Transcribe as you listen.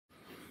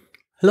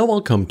Hello,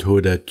 welcome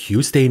to the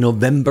Tuesday,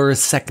 November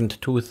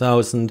 2nd,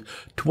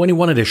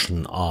 2021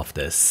 edition of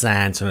the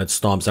SANS Internet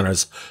Storm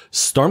Center's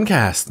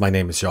Stormcast. My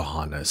name is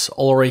Johannes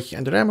Ulrich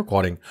and today I'm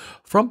recording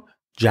from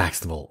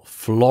Jacksonville,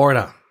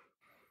 Florida.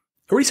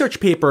 A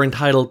research paper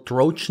entitled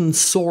Trojan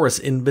Source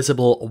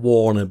Invisible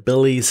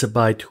Vulnerabilities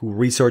by two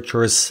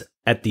researchers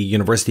at the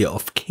University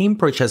of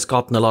Cambridge has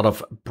gotten a lot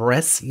of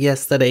press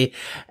yesterday,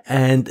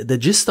 and the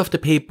gist of the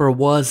paper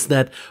was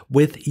that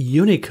with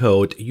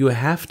Unicode you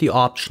have the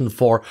option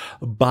for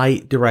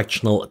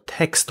bidirectional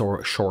text,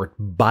 or short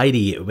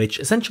BIDI, which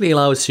essentially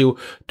allows you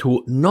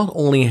to not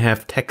only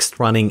have text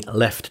running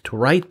left to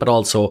right but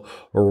also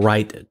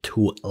right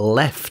to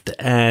left.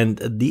 And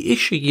the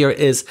issue here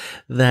is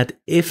that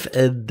if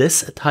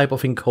this type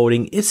of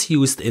encoding is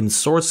used in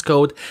source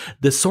code,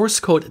 the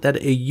source code that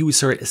a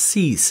user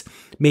sees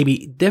may be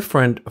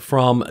different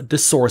from the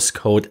source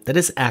code that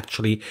is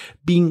actually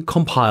being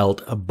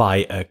compiled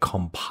by a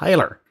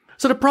compiler.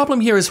 So the problem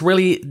here is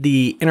really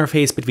the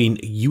interface between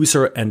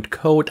user and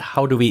code.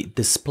 How do we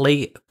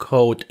display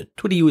code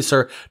to the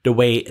user the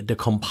way the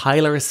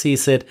compiler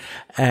sees it?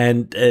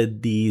 And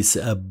these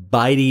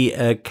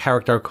BIDI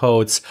character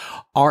codes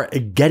are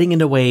getting in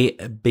the way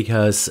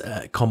because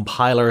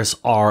compilers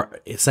are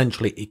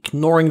essentially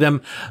ignoring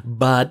them,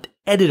 but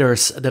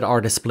editors that are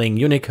displaying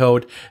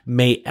Unicode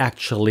may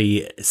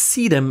actually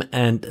see them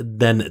and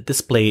then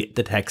display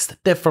the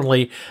text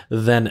differently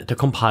than the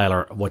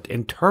compiler would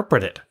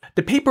interpret it.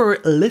 The paper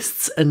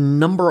lists a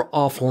number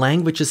of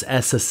languages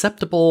as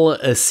susceptible: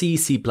 C,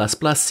 C++, C#,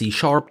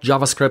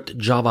 JavaScript,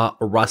 Java,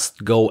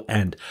 Rust, Go,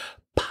 and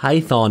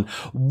Python.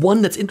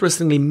 One that's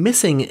interestingly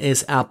missing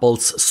is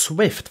Apple's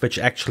Swift, which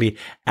actually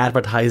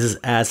advertises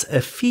as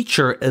a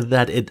feature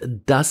that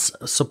it does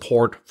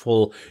support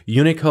full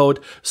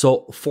Unicode.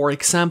 So, for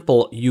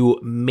example,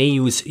 you may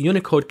use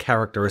Unicode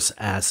characters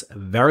as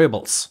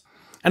variables.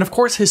 And of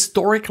course,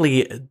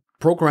 historically,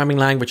 programming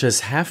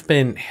languages have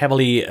been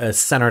heavily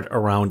centered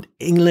around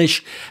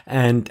English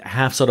and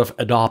have sort of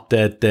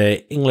adopted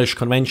the English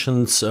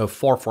conventions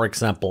for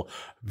example,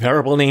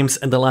 variable names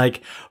and the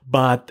like.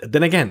 But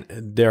then again,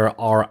 there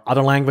are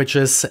other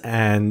languages,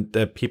 and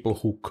the people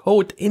who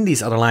code in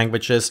these other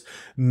languages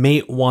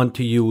may want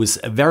to use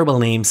variable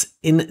names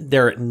in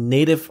their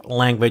native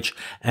language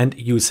and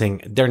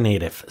using their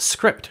native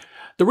script.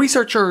 The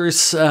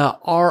researchers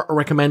are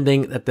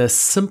recommending that the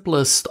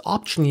simplest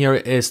option here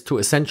is to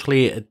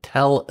essentially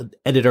tell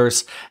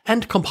editors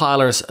and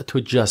compilers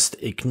to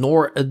just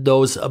ignore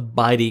those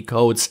BIDI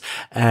codes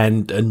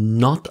and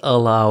not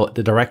allow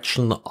the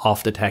direction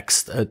of the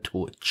text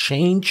to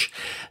change.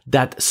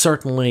 That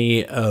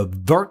certainly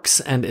works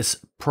and is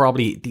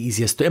probably the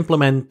easiest to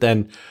implement,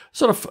 and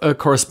sort of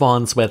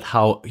corresponds with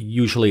how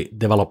usually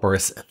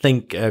developers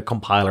think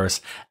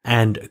compilers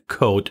and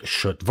code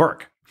should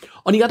work.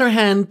 On the other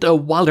hand,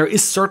 while there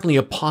is certainly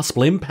a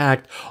possible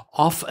impact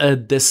of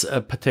this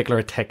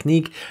particular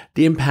technique,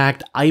 the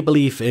impact, I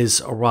believe,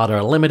 is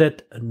rather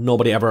limited.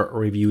 Nobody ever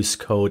reviews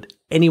code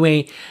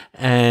anyway,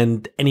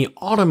 and any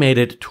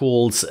automated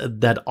tools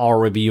that are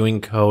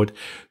reviewing code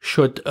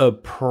should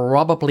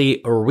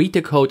probably read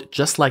the code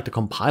just like the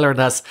compiler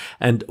does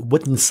and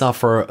wouldn't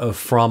suffer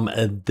from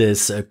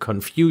this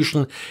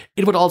confusion.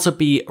 It would also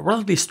be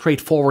relatively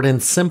straightforward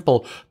and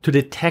simple to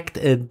detect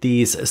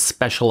these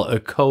special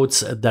codes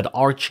that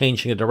are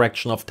changing the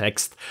direction of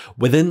text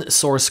within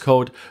source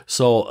code.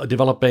 So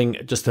developing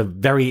just a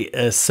very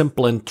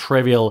simple and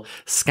trivial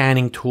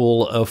scanning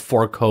tool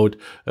for code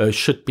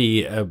should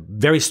be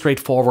very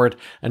straightforward,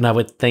 and I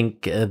would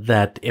think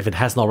that if it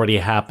hasn't already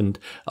happened,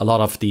 a lot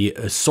of the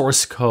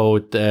source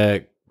code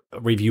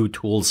review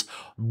tools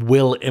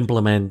will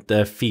implement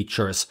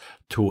features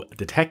to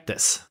detect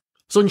this.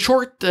 So in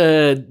short,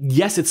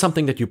 yes, it's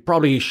something that you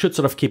probably should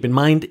sort of keep in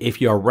mind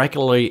if you are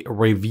regularly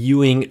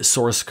reviewing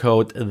source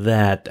code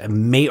that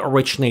may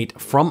originate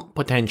from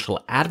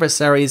potential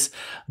adversaries,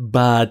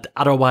 but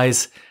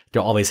otherwise,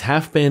 there always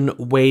have been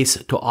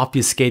ways to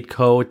obfuscate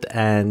code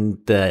and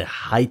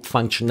hide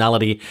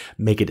functionality,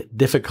 make it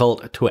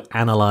difficult to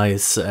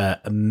analyze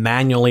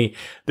manually.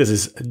 This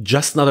is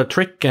just another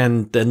trick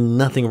and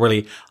nothing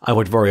really I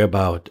would worry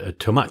about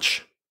too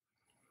much.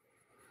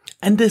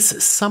 And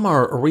this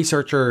summer,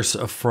 researchers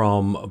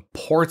from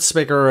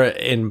Portswigger,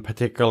 in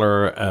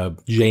particular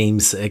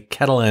James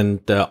Kettle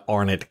and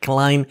Arnett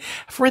Klein,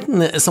 have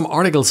written some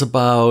articles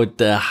about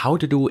how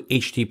to do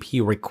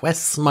HTTP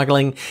request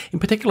smuggling, in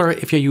particular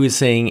if you're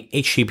using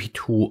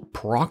HTTP2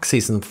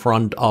 proxies in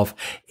front of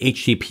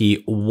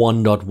HTTP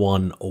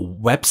 1.1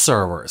 web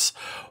servers.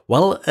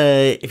 Well,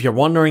 if you're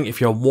wondering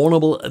if you're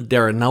vulnerable,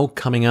 they're now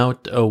coming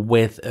out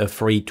with a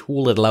free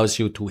tool that allows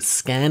you to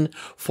scan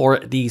for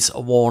these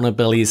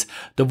vulnerabilities.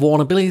 The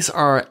vulnerabilities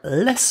are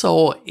less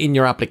so in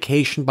your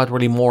application, but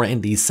really more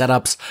in these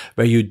setups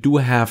where you do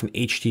have an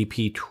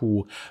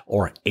HTTP2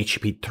 or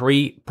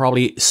HTTP3,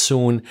 probably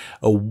soon,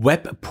 a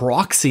web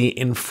proxy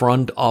in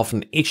front of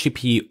an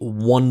HTTP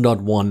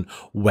 1.1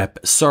 web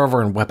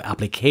server and web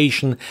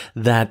application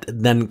that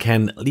then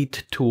can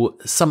lead to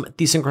some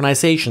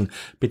desynchronization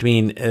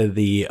between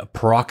the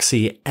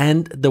proxy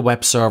and the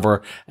web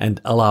server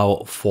and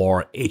allow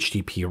for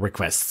HTTP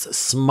requests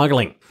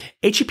smuggling.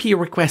 HTTP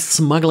request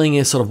smuggling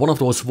is sort of one of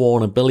those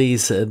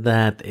vulnerabilities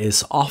that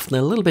is often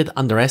a little bit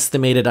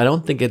underestimated. I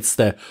don't think it's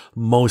the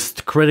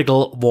most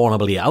critical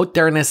vulnerability out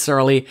there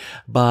necessarily,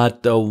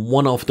 but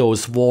one of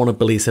those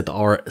vulnerabilities that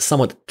are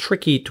somewhat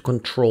tricky to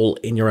control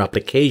in your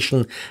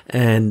application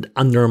and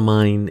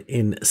undermine,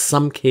 in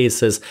some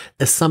cases,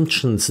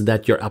 assumptions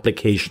that your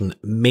application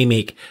may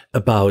make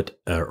about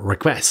a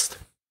request.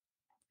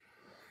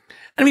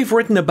 And we've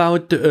written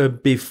about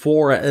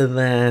before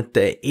that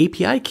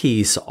API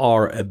keys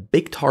are a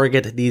big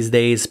target these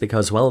days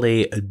because, well,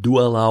 they do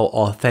allow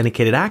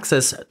authenticated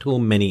access to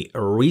many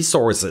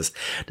resources.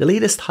 The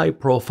latest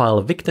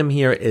high-profile victim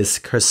here is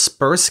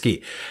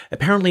Kaspersky.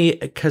 Apparently,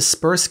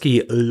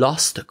 Kaspersky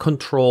lost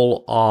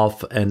control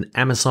of an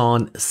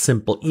Amazon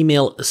simple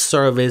email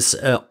service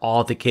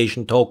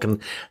authentication token,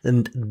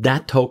 and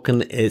that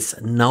token is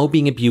now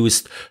being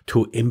abused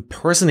to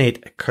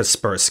impersonate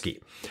Kaspersky.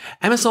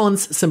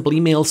 Amazon's simple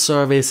email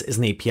service is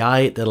an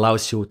API that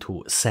allows you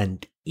to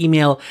send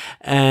email,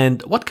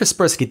 and what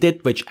Kaspersky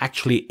did, which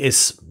actually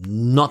is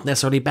not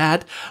necessarily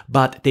bad,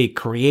 but they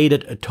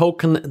created a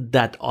token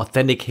that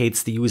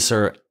authenticates the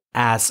user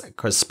as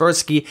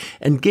Kaspersky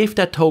and gave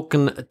that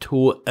token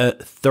to a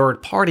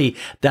third party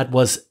that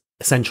was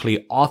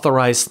essentially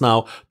authorized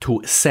now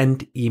to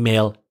send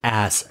email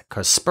as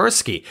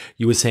Kaspersky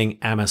using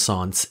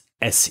Amazon's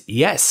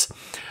SES.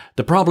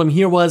 The problem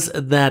here was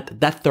that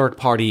that third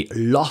party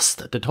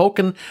lost the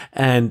token,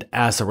 and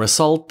as a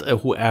result,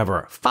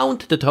 whoever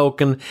found the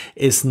token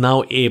is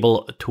now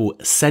able to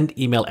send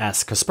email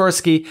as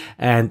Kaspersky,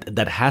 and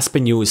that has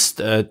been used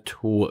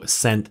to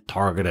send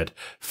targeted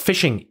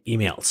phishing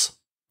emails.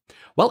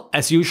 Well,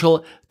 as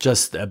usual,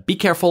 just be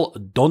careful,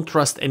 don't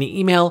trust any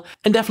email,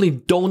 and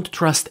definitely don't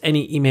trust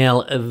any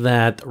email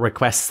that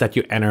requests that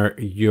you enter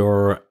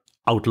your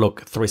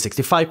Outlook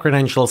 365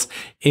 credentials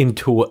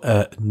into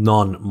a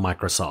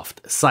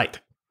non-Microsoft site.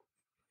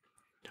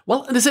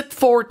 Well, that is it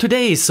for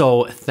today,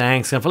 so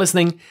thanks again for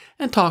listening,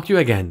 and talk to you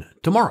again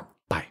tomorrow.